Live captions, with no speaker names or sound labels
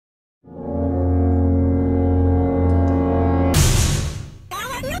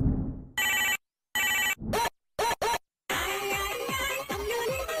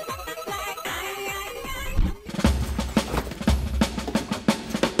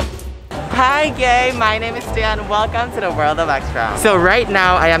Hi gay, my name is Stan. Welcome to the world of extra. So right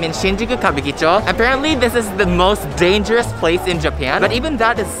now I am in Shinjuku Kabukicho. Apparently this is the most dangerous place in Japan, but even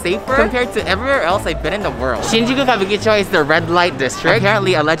that is safer compared to everywhere else I've been in the world. Shinjuku Kabukicho is the red light district.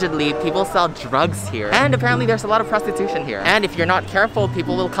 Apparently, allegedly, people sell drugs here. And apparently there's a lot of prostitution here. And if you're not careful,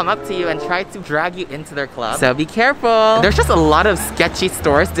 people will come up to you and try to drag you into their club. So be careful. There's just a lot of sketchy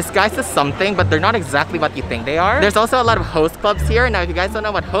stores disguised as something, but they're not exactly what you think they are. There's also a lot of host clubs here. Now if you guys don't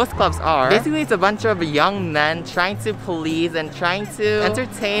know what host clubs are, basically it's a bunch of young men trying to please and trying to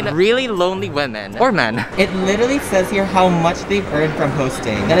entertain really lonely women or men. It literally says here how much they've earned from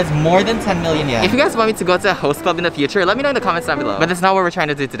hosting. That is more than 10 million yen. If you guys want me to go to a host club in the future, let me know in the comments down below. But that's not what we're trying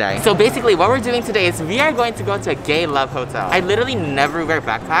to do today. So basically what we're doing today is we are going to go to a gay love hotel. I literally never wear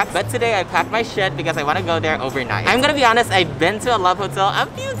backpacks, but today I packed my shit because I want to go there overnight. I'm gonna be honest, I've been to a love hotel a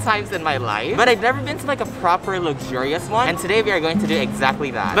few times in my life, but I've never been to like a proper luxurious one. And today we are going to do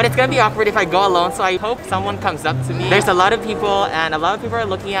exactly that. But it's gonna be awkward if I go alone, so I hope someone comes up to me. There's a lot of people and a lot of people are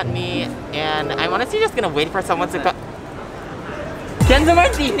looking at me, and I'm honestly just gonna wait for someone to come. Kenzo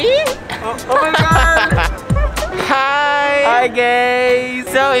Martini? Oh my god! Hi! Hi guys!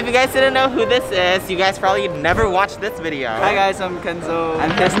 So if you guys didn't know who this is, you guys probably never watched this video. Hi guys, I'm Kenzo.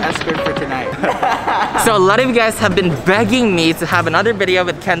 I'm his escort for tonight. So a lot of you guys have been begging me to have another video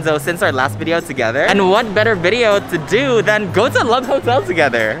with Kenzo since our last video together. And what better video to do than go to a love hotel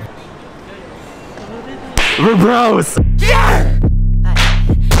together? We're bros! Yeah!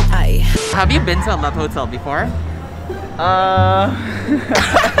 Have you been to a love hotel before?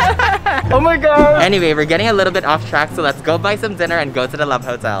 Oh my god! Anyway, we're getting a little bit off track, so let's go buy some dinner and go to the love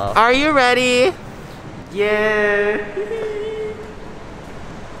hotel. Are you ready? Yeah!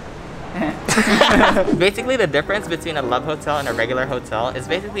 Basically, the difference between a love hotel and a regular hotel is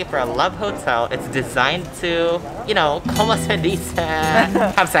basically for a love hotel, it's designed to, you know, como se dice,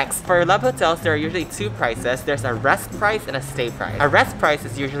 have sex. For love hotels, there are usually two prices. There's a rest price and a stay price. A rest price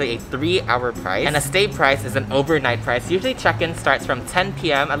is usually a 3-hour price, and a stay price is an overnight price. Usually check-in starts from 10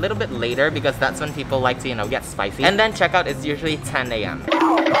 p.m. a little bit later because that's when people like to, you know, get spicy. And then checkout is usually 10 a.m.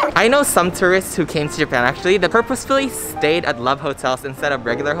 I know some tourists who came to Japan actually that purposefully stayed at love hotels instead of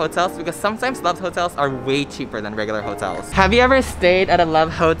regular hotels because sometimes love hotels are way cheaper than regular hotels. Have you ever stayed at a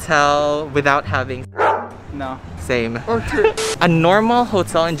love hotel without having? No. Same. A normal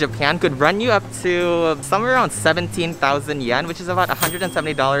hotel in Japan could run you up to somewhere around 17,000 yen, which is about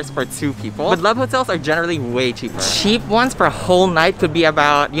 $170 for 2 people. But love hotels are generally way cheaper. Cheap ones for a whole night could be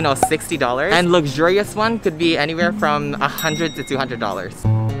about, you know, $60. And luxurious one could be anywhere from $100 to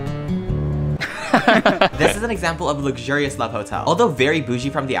 $200. This is an example of a luxurious love hotel. Although very bougie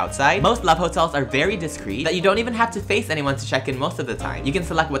from the outside, most love hotels are very discreet that you don't even have to face anyone to check in most of the time. You can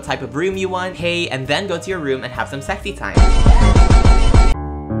select what type of room you want, pay, and then go to your room and have some sexy time.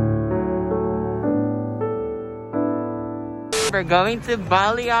 We're going to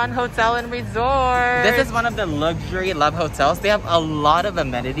Balian Hotel and Resort. This is one of the luxury love hotels. They have a lot of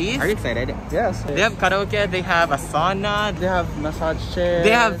amenities. Are you excited? Yes. They have karaoke, they have a sauna, They have massage chairs.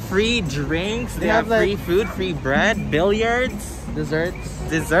 they have free drinks, they have free food, free bread, billiards, desserts.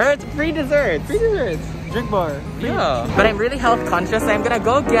 free desserts. Free desserts. Drink bar. Free. Yeah. But I'm really health conscious, so I'm gonna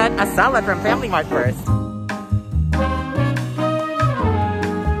go get a salad from Family Mart first.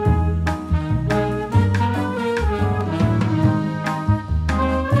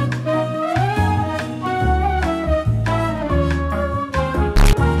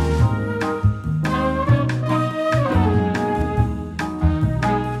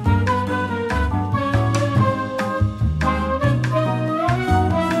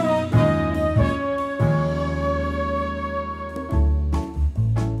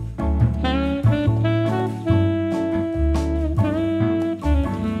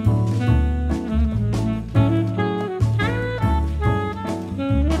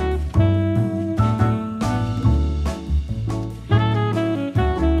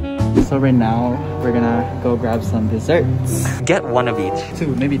 So right now, we're gonna go grab some desserts. Get one of each.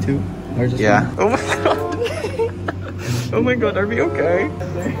 2, maybe 2. Or just Yeah. one. Oh my god. Oh my god, are we okay?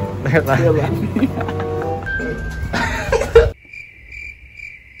 They're laughing.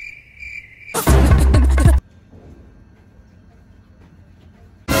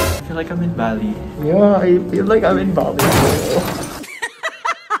 I feel like I'm in Bali. Yeah, I feel like I'm in Bali.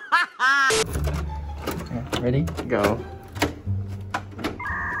 Okay, ready? Go.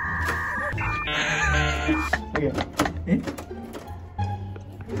 Okay.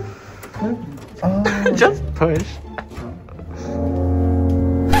 Oh. Just push.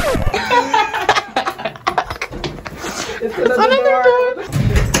 It's on the door.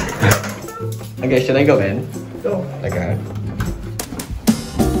 Okay, should I go in? Go. Okay.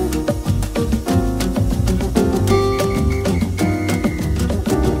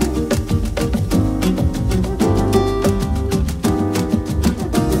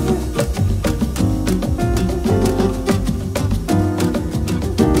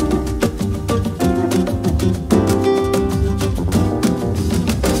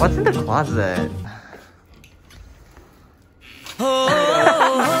 What's in the closet?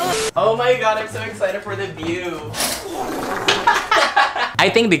 Oh my god, I'm so excited for the view. I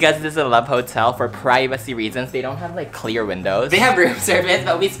think because this is a love hotel, for privacy reasons, they don't have like clear windows. They have room service,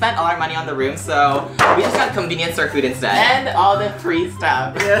 but we spent all our money on the room, so we just got convenience store food instead. And all the free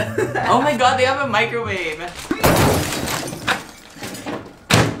stuff. Yeah. Oh my god, they have a microwave.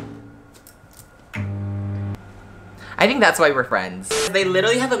 I think that's why we're friends. They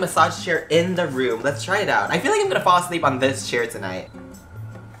literally have a massage chair in the room. Let's try it out. I feel like I'm gonna fall asleep on this chair tonight.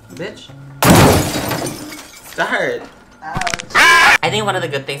 Bitch. Start. Ouch. I think one of the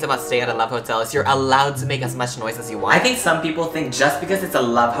good things about staying at a love hotel is you're allowed to make as much noise as you want. I think some people think just because it's a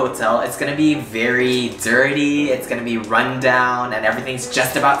love hotel, it's gonna be very dirty, it's gonna be run down, and everything's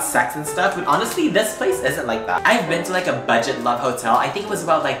just about sex and stuff. But honestly, this place isn't like that. I've been to like a budget love hotel. I think it was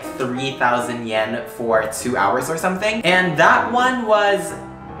about like 3,000 yen for 2 hours or something. And that one was...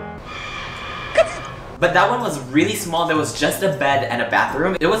 But that one was really small. There was just a bed and a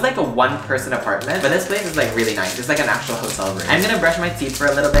bathroom. It was like a one-person apartment. But this place is like really nice. It's like an actual hotel room. I'm gonna brush my teeth for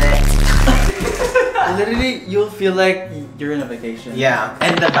a little bit. Literally, you'll feel like you're in a vacation. Yeah.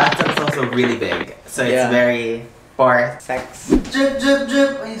 And the bathtub is also really big. So it's very for sex. Drip, drip,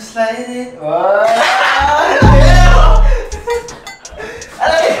 drip when you slide it.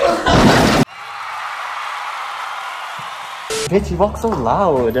 Bitch, you walk so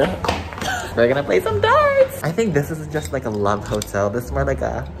loud. We're gonna play some darts! I think this isn't just like a love hotel. This is more like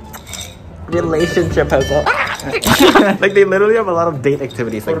a relationship hotel. Like they literally have a lot of date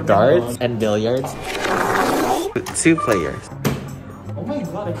activities like darts and billiards. 2 players. Oh my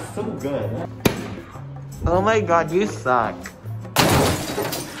god, it's so good. Oh my god, you suck. Oh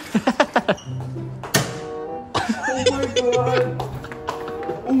my god.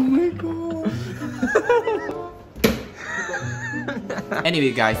 Oh my god.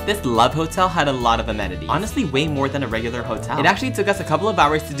 Anyway guys, this love hotel had a lot of amenities. Honestly, way more than a regular hotel. It actually took us a couple of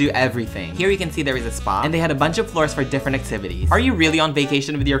hours to do everything. Here you can see there is a spa, and they had a bunch of floors for different activities. Are you really on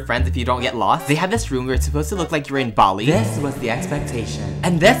vacation with your friends if you don't get lost? They had this room where it's supposed to look like you're in Bali. This was the expectation.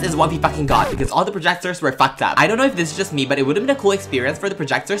 And this is what we fucking got, because all the projectors were fucked up. I don't know if this is just me, but it would have been a cool experience for the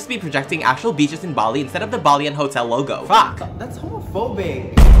projectors to be projecting actual beaches in Bali instead of the Balian hotel logo. Fuck. That's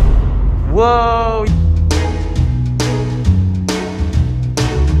homophobic. Whoa.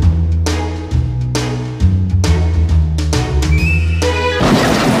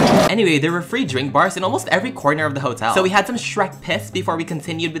 Anyway, there were free drink bars in almost every corner of the hotel. So we had some Shrek piss before we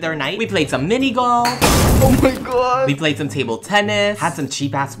continued with our night. We played some mini golf. Oh my god. We played some table tennis, had some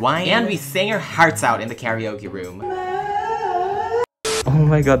cheap ass wine, and we sang our hearts out in the karaoke room. Oh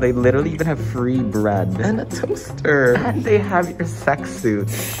my god, they literally even have free bread and a toaster. And they have your sex suit.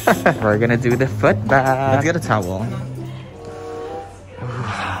 We're gonna do the foot bath. Let's get a towel.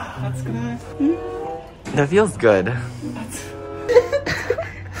 That's good. That feels good.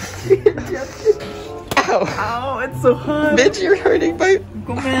 Ow. Ow, it's so hot. Bitch, you're hurting my...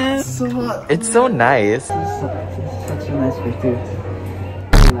 It's so hot. It's so nice. It's such a nice way to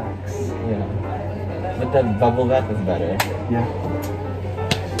relax. Yeah. But the bubble bath is better. Yeah.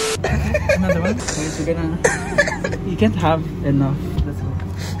 Another one? Guys, we're gonna... You can't have enough. Let's go.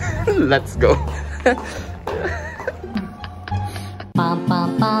 Let's go. Pam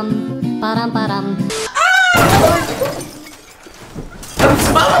pam pam, param param.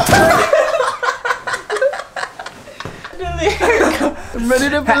 I'm ready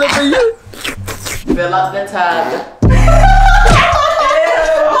to fill up for you. Fill up the tub.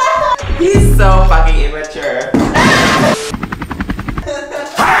 He's so fucking immature.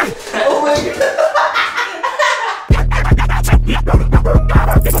 Oh my god.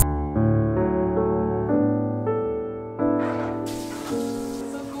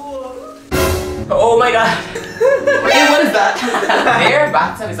 Oh my god. Hey, what is that? Their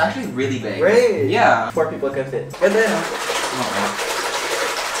bathtub is actually really big. Right. Yeah. 4 people can fit. And then...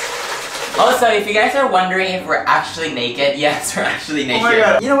 Also, if you guys are wondering if we're actually naked, yes, we're actually naked. Oh my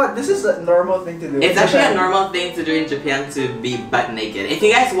god. You know what? This is a normal thing to do. It's actually a normal thing to do in Japan to be butt naked. If you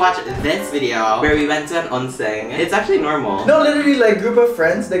guys watch this video where we went to an onsen, it's actually normal. No, literally like group of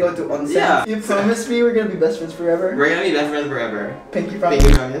friends, they go to onsen. Yeah. You promise me we're gonna be best friends forever? We're gonna be best friends forever. Pinky promise.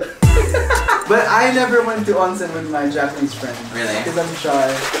 Pinky promise. But I never went to onsen with my Japanese friends. Really? Because I'm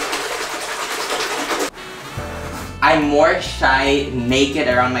shy. I'm more shy naked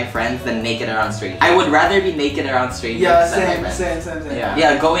around my friends than naked around strangers. I would rather be naked around strangers than my friends. Same.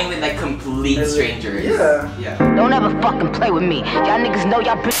 Yeah, going with like complete strangers. Yeah. Don't ever fucking play with me. Y'all niggas know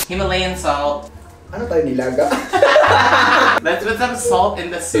y'all bitch. Himalayan salt. Ano tayo nilaga? Let's put some salt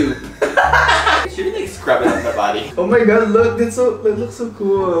in the soup. Should we like scrub it on the body? Oh my god, look, that looks so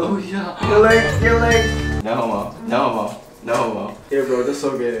cool. Oh yeah. You're like. No homo. No homo. No homo. Yeah, bro, that's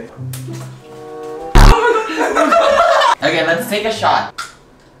so gay. Okay, let's take a shot.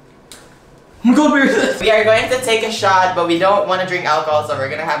 Oh my god, where is this? We are going to take a shot, but we don't want to drink alcohol, so we're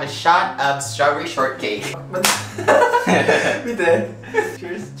gonna have a shot of strawberry shortcake. We did.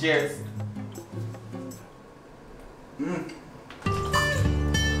 Cheers. Cheers.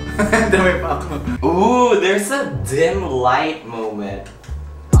 Dami pa ako. Ooh, there's a dim light moment.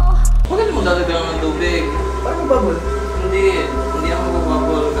 Bakit mo dadagdagan ng tubig? Parang bubble. Hindi ako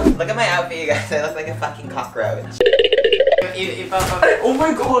magbubble. Look at my outfit, you guys. I look like a fucking cockroach. Oh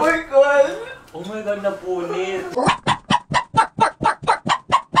my god! Oh my god! Oh my god, napunit!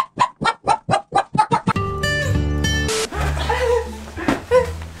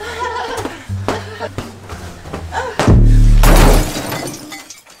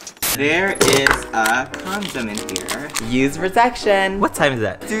 There is a condom in here. Use protection. What time is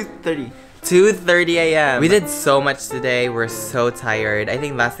that? 2:30. 2:30 a.m. We did so much today. We're so tired. I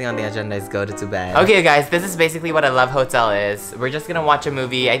think last thing on the agenda is go to bed. Okay guys, this is basically what a love hotel is. We're just gonna watch a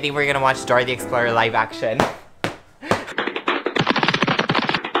movie. I think we're gonna watch Dora the Explorer live action.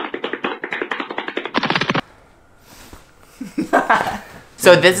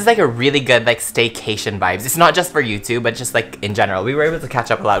 So this is like a really good like staycation vibes. It's not just for YouTube, but just like in general. We were able to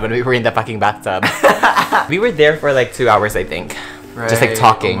catch up a lot when we were in the fucking bathtub. We were there for like 2 hours, I think. Right. Just like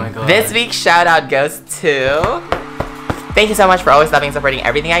talking. Oh my God. This week's shout out goes to... Thank you so much for always loving and supporting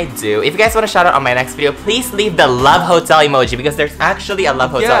everything I do. If you guys want a shout out on my next video, please leave the love hotel emoji because there's actually a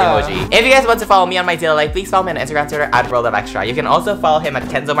love hotel emoji. If you guys want to follow me on my daily life, please follow me on Instagram, Twitter at worldofxtra. You can also follow him at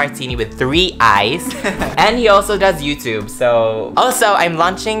Kenzo Martini with 3 eyes. And he also does YouTube, so... Also, I'm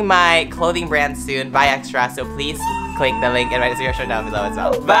launching my clothing brand soon by Extra, so please click the link in my description down below as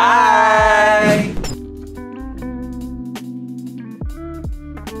well. Bye!